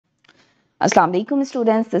Assalamu alaikum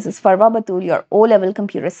students, this is Farwa Batool, your O-level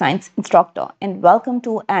computer science instructor, and welcome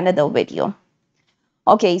to another video.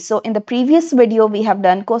 Okay, so in the previous video we have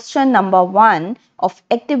done question number 1 of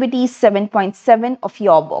activity 7.7 of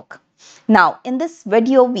your book. Now in this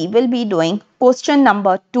video we will be doing question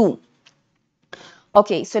number 2.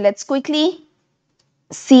 Okay, so let's quickly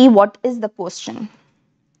see what is the question.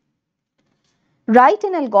 Write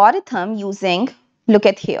an algorithm using, look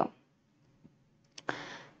at here.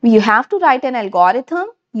 You have to write an algorithm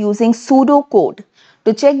using pseudocode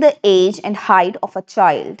to check the age and height of a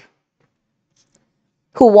child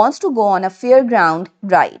who wants to go on a fairground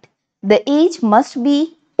ride. The age must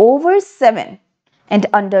be over 7 and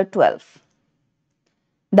under 12.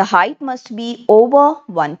 The height must be over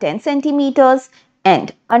 110 centimeters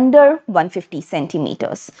and under 150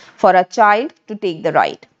 centimeters for a child to take the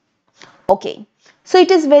ride. Okay, so it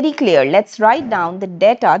is very clear. Let's write down the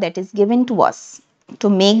data that is given to us to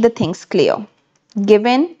make the things clear.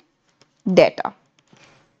 Given data.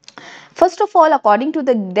 First of all, according to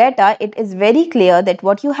the data, it is very clear that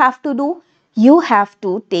what you have to do, you have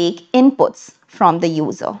to take inputs from the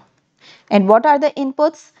user. And what are the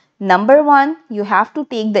inputs? Number 1, you have to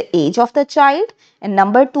take the age of the child, and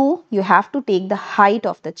number 2, you have to take the height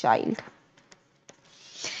of the child.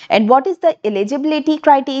 And what is the eligibility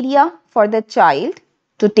criteria for the child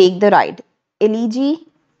to take the ride?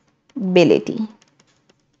 Eligibility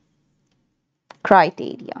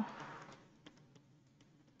criteria.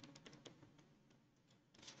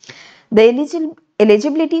 The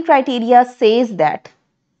eligibility criteria says that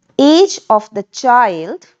age of the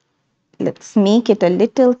child, let's make it a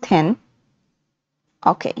little thin.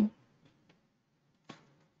 Okay.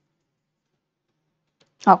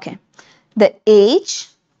 The age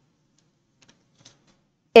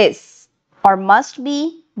is or must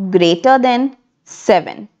be greater than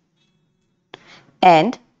 7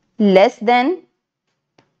 and less than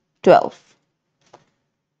 12.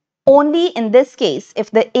 Only in this case,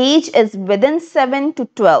 if the age is within 7 to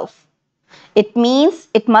 12, it means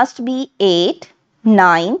it must be 8,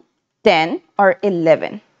 9, 10 or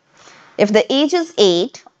 11. If the age is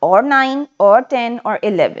 8 or 9 or 10 or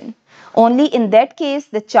 11, only in that case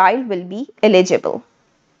the child will be eligible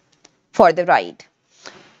for the ride.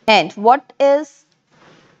 And what is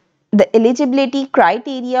the eligibility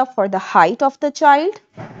criteria for the height of the child?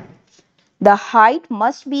 The height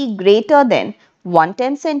must be greater than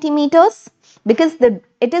 110 centimeters because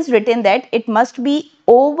it is written that it must be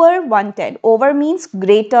over 110. Over means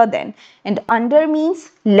greater than and under means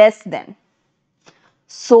less than.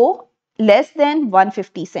 So less than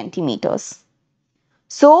 150 centimeters.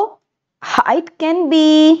 So height can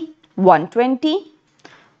be 120,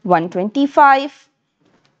 125,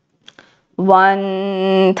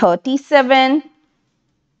 137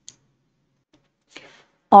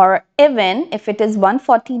 or even if it is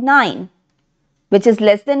 149. Which is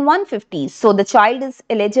less than 150. So the child is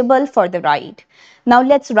eligible for the ride. Now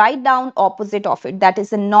let's write down opposite of it. That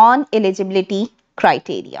is a non-eligibility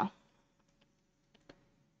criteria.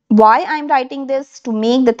 Why I'm writing this? To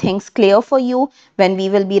make the things clear for you when we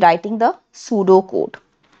will be writing the pseudocode.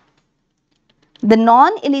 The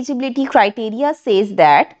non-eligibility criteria says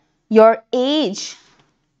that your age,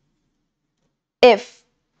 if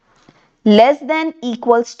less than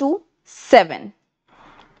equals to 7.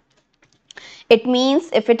 It means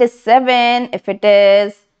if it is 7, if it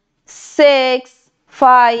is 6,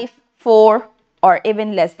 5, 4 or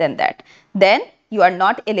even less than that, then you are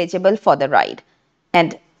not eligible for the ride.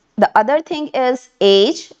 And the other thing is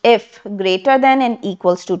age if greater than and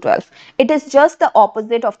equals to 12. It is just the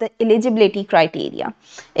opposite of the eligibility criteria.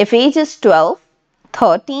 If age is 12,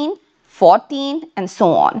 13, 14 and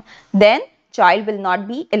so on, then child will not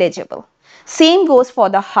be eligible. Same goes for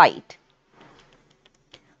the height.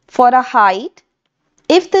 For a height,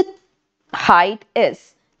 if the height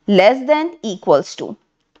is less than equals to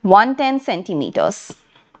 110 centimeters,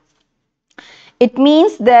 it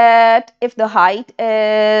means that if the height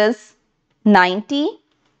is 90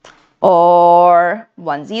 or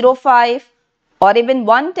 105 or even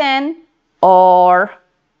 110 or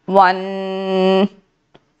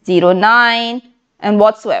 109 and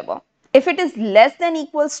whatsoever, if it is less than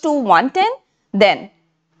equals to 110, then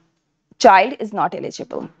child is not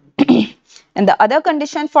eligible. And the other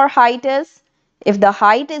condition for height is if the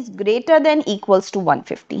height is greater than equals to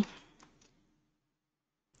 150.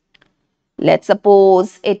 Let's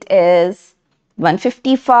suppose it is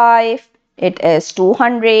 155, it is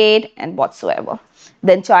 200 and whatsoever.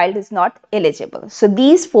 Then child is not eligible. So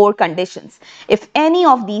these 4 conditions, if any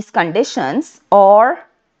of these conditions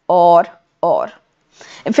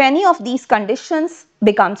if any of these conditions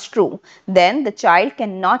becomes true, then the child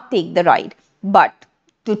cannot take the ride. But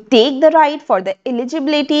to take the ride for the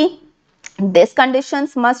eligibility, these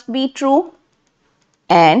conditions must be true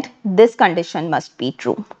and this condition must be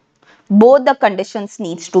true. Both the conditions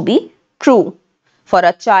needs to be true for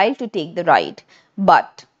a child to take the ride.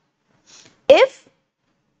 But if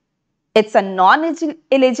it's a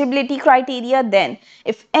non-eligibility criteria, then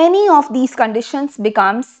if any of these conditions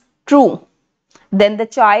becomes true, then the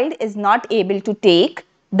child is not able to take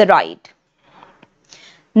the ride.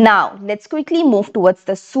 Now, let's quickly move towards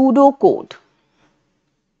the pseudo code.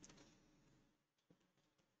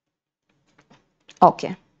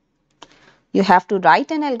 Okay. You have to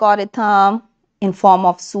write an algorithm in form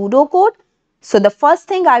of pseudo code. So the first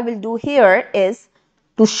thing I will do here is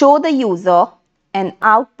to show the user an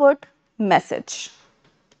output message.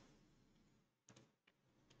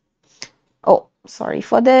 Oh, sorry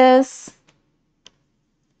for this.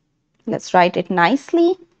 Let's write it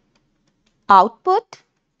nicely. Output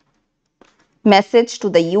message to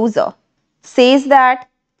the user says that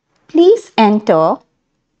please enter.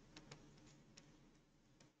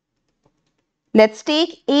 Let's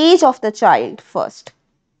take age of the child first.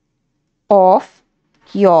 Of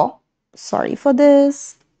your, sorry for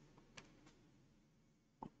this.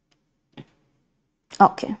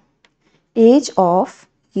 Okay. Age of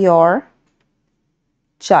your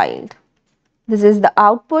child. This is the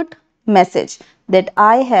output message that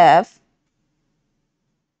I have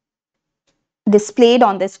displayed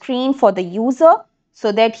on the screen for the user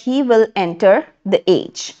so that he will enter the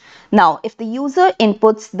age. Now, if the user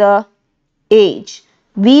inputs the age,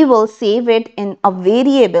 we will save it in a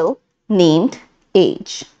variable named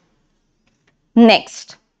age.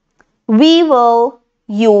 Next, we will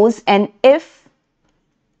use an if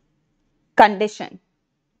condition.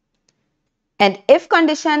 And if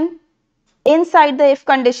condition, inside the if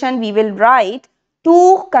condition, we will write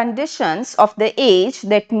two conditions of the age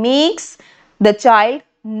that makes the child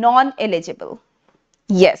non-eligible.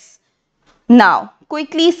 Yes. Now,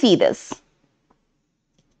 quickly see this.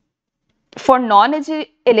 For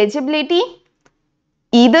non-eligibility,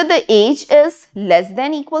 either the age is less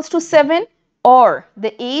than equals to 7 or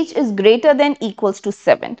the age is greater than equals to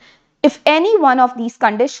 7. If any one of these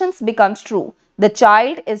conditions becomes true, the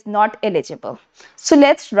child is not eligible. So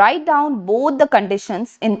let's write down both the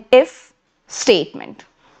conditions in if statement.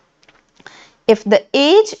 If the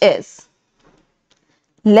age is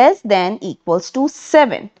less than equals to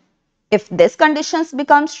 7, if this conditions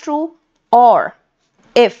becomes true, or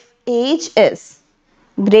if age is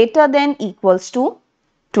greater than equals to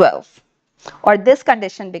 12, or this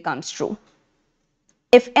condition becomes true.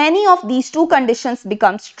 If any of these two conditions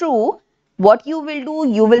becomes true, what you will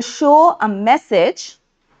do, you will show a message,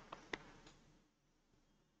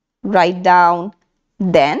 write down,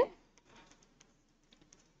 then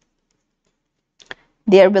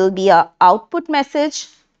there will be a output message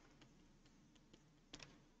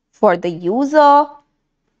for the user.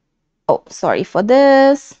 Oh, sorry for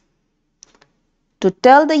this. To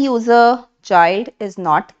tell the user child is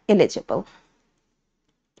not eligible.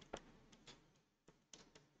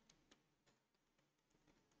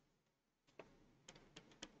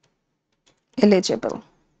 Eligible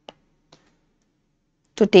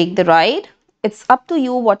to take the ride. It's up to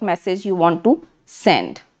you what message you want to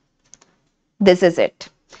send. This is it.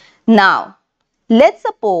 Now, let's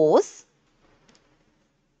suppose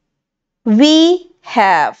we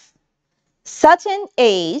have such an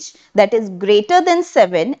age that is greater than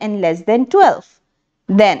 7 and less than 12.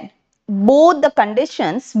 Then both the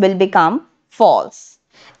conditions will become false.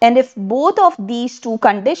 And if both of these two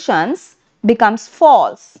conditions becomes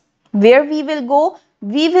false, where we will go?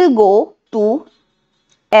 We will go to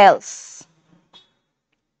else.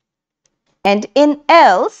 And in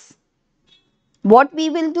else, what we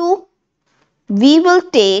will do? We will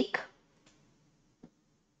take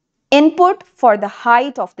input for the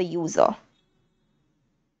height of the user.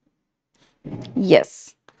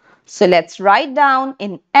 Yes. So let's write down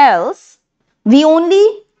in else. We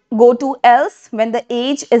only go to else when the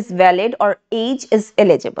age is valid or age is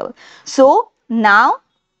eligible. So now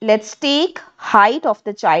let's take height of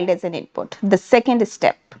the child as an input. The second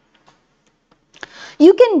step.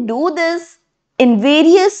 You can do this in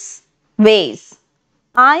various ways.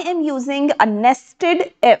 I am using a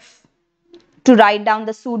nested if to write down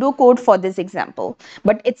the pseudo code for this example.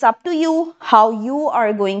 But it's up to you how you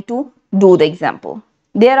are going to do the example.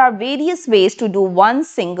 There are various ways to do one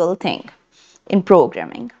single thing in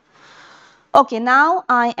programming. Okay, now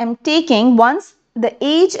I am taking, once the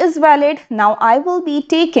age is valid, now I will be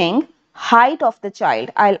taking height of the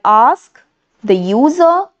child. I'll ask the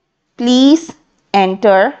user, please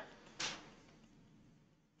enter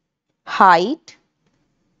height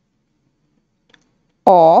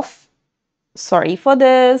of, sorry for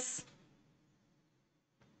this,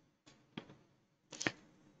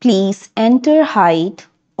 please enter height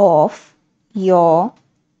of your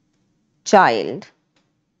child.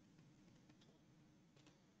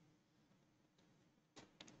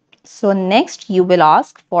 So next you will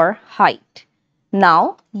ask for height.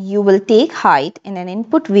 Now you will take height in an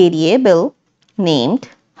input variable named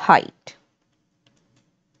height.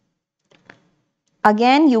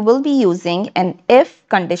 Again, you will be using an if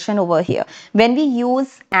condition over here. When we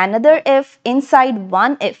use another if inside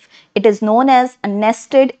one if, it is known as a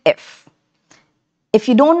nested if. If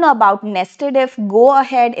you don't know about nested if, go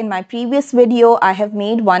ahead. In my previous video, I have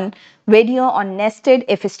made one video on nested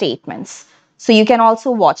if statements. So you can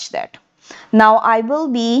also watch that. Now I will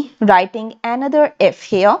be writing another if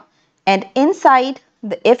here, and inside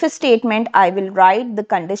the if statement, I will write the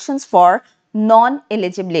conditions for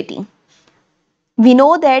non-eligibility. We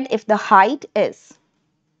know that if the height is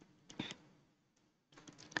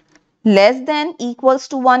less than equals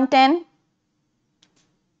to 110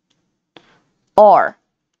 or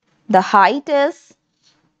the height is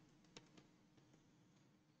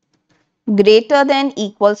greater than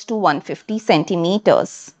equals to 150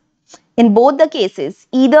 centimeters. In both the cases,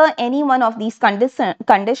 either any one of these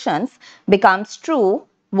conditions becomes true,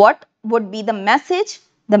 what would be the message?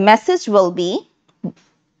 The message will be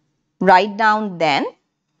write down then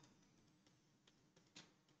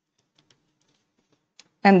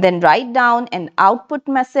and then write down an output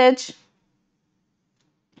message.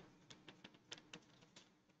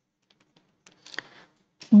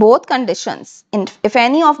 Both conditions, if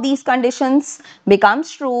any of these conditions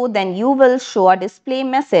becomes true, then you will show a display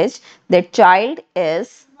message that child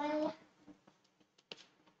is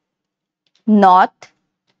not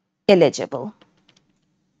eligible.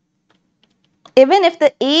 Even if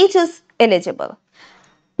the age is eligible,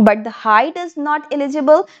 but the height is not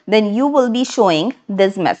eligible, then you will be showing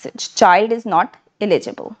this message, child is not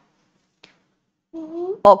eligible.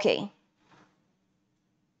 Okay.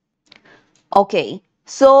 Okay.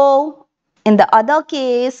 So in the other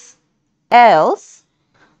case, else,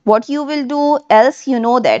 what you will do, else you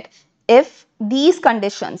know that if these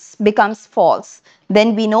conditions becomes false,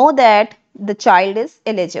 then we know that the child is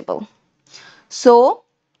eligible. So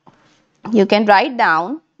you can write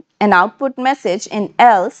down an output message in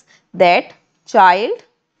else that child,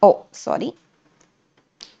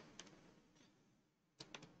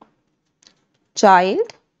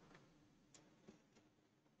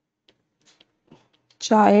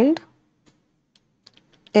 child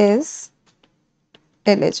is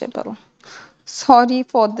eligible. Sorry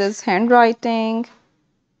for this handwriting.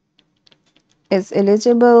 Is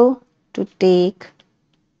eligible to take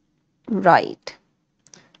ride.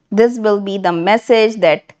 This will be the message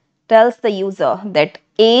that tells the user that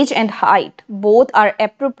age and height both are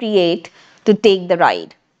appropriate to take the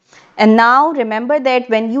ride. And now remember that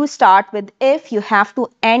when you start with if, you have to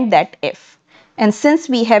end that if. And since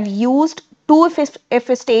we have used two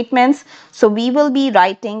if statements, so we will be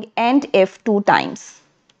writing end if 2 times.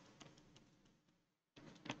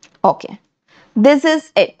 Okay, this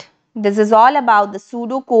is it. This is all about the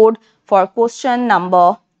pseudocode for question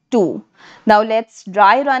number 2. Now let's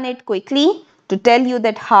dry run it quickly to tell you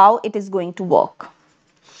that how it is going to work.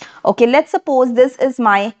 Okay, let's suppose this is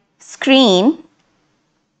my screen,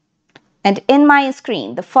 and in my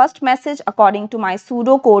screen the first message according to my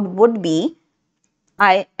pseudocode would be,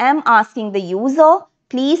 I am asking the user,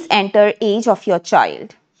 please enter age of your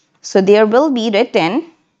child. So there will be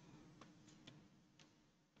written,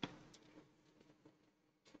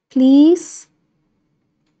 please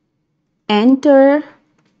enter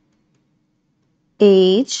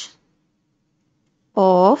age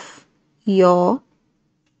of your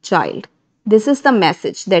child. This is the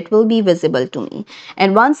message that will be visible to me.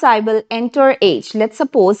 And once I will enter age, let's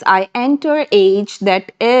suppose I enter age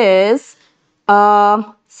that is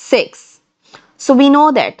 6. So we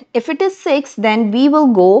know that if it is 6, then we will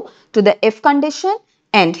go to the if condition,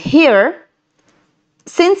 and here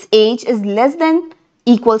since age is less than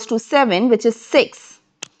equals to 7, which is 6,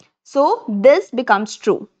 so this becomes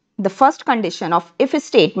true. The first condition of if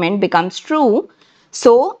statement becomes true.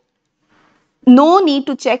 So no need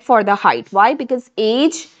to check for the height. Why? Because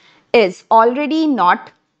age is already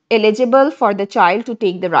not eligible for the child to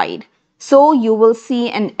take the ride. So you will see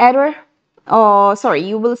an error,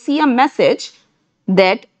 you will see a message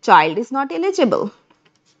that child is not eligible.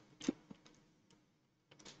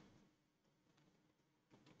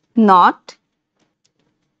 Not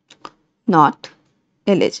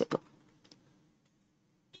eligible.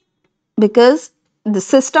 Because the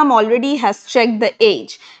system already has checked the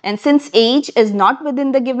age, and since age is not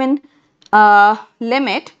within the given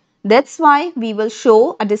limit, that's why we will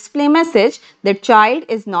show a display message that child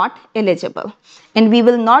is not eligible, and we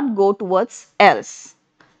will not go towards else.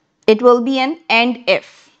 It will be an and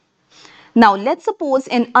if. Now let's suppose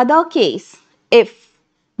in other case, if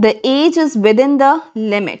the age is within the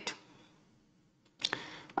limit,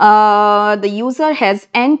 the user has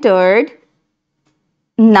entered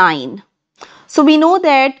 9. So we know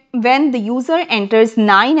that when the user enters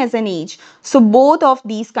 9 as an age, so both of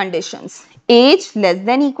these conditions, age less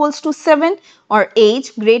than equals to 7 or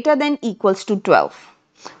age greater than equals to 12,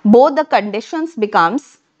 both the conditions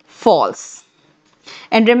becomes false.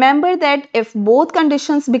 And remember that if both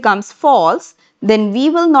conditions becomes false, then we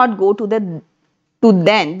will not go to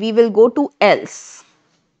then, we will go to else.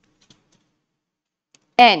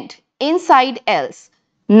 And inside else,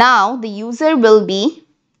 now the user will be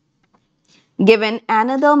given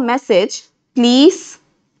another message, please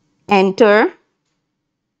enter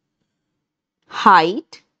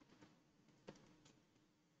height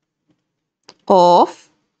of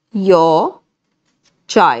your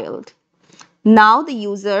child. Now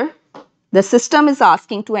the system is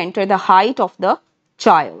asking to enter the height of the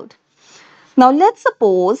child. Now let's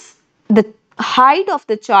suppose the height of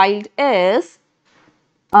the child is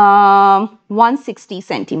 160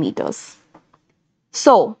 centimeters.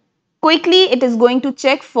 So quickly it is going to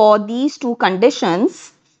check for these two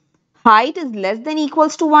conditions. Height is less than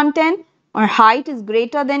equals to 110 or height is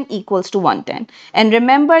greater than equals to 110. And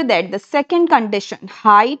remember that the second condition,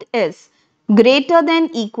 height is greater than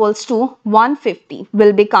equals to 150,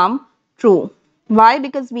 will become true. Why?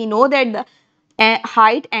 Because we know that the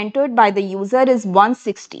height entered by the user is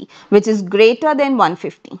 160, which is greater than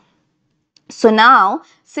 150. So now,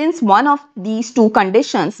 since one of these two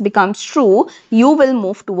conditions becomes true, you will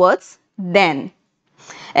move towards then.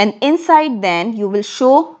 And inside then, you will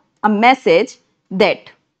show a message that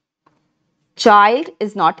child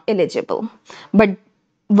is not eligible. But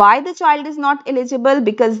why the child is not eligible?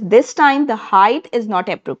 Because this time the height is not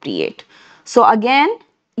appropriate. So again,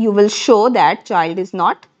 you will show that child is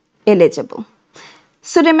not eligible.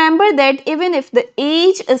 So remember that even if the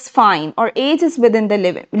age is fine or age is within the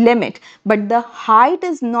limit, but the height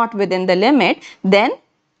is not within the limit, then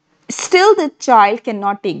still the child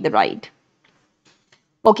cannot take the ride.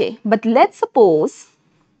 Okay, but let's suppose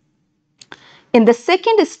in the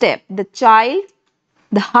second step, the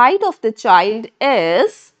height of the child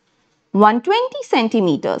is 120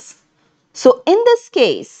 centimeters. So in this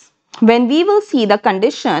case, when we will see the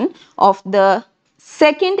condition of the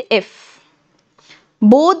second if,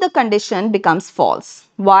 both the condition becomes false.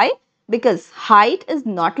 Why? Because height is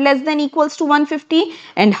not less than equals to 150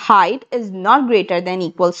 and height is not greater than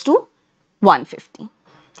equals to 150.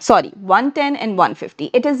 Sorry, 110 and 150.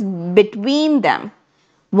 It is between them.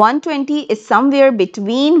 120 is somewhere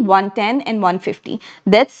between 110 and 150.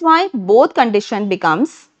 That's why both condition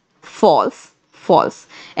becomes false.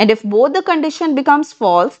 And if both the condition becomes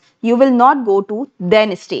false, you will not go to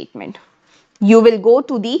then statement. You will go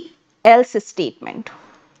to the else statement.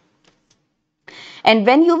 And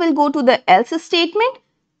when you will go to the else statement,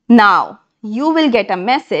 now you will get a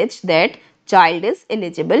message that child is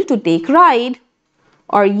eligible to take ride,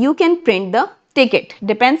 or you can print the ticket.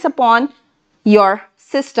 Depends upon your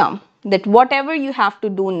system that whatever you have to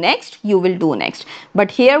do next, you will do next. But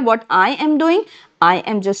here what I am doing, I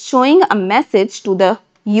am just showing a message to the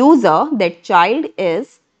user that child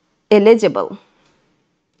is eligible.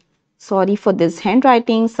 Sorry for this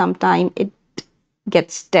handwriting, sometimes it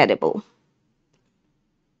gets terrible.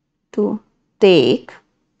 To take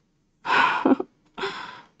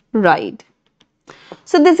ride.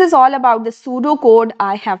 So this is all about the pseudocode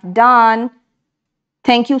I have done.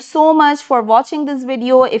 Thank you so much for watching this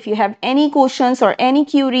video. If you have any questions or any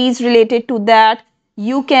queries related to that,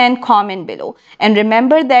 you can comment below. And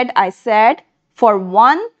remember that I said for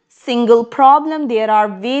one single problem, there are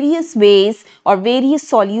various ways or various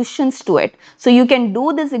solutions to it. So you can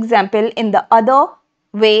do this example in the other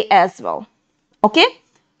way as well. Okay?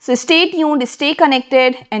 So stay tuned, stay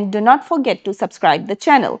connected, and do not forget to subscribe the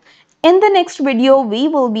channel. In the next video, we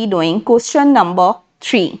will be doing question number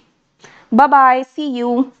 3. Bye-bye. See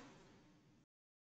you.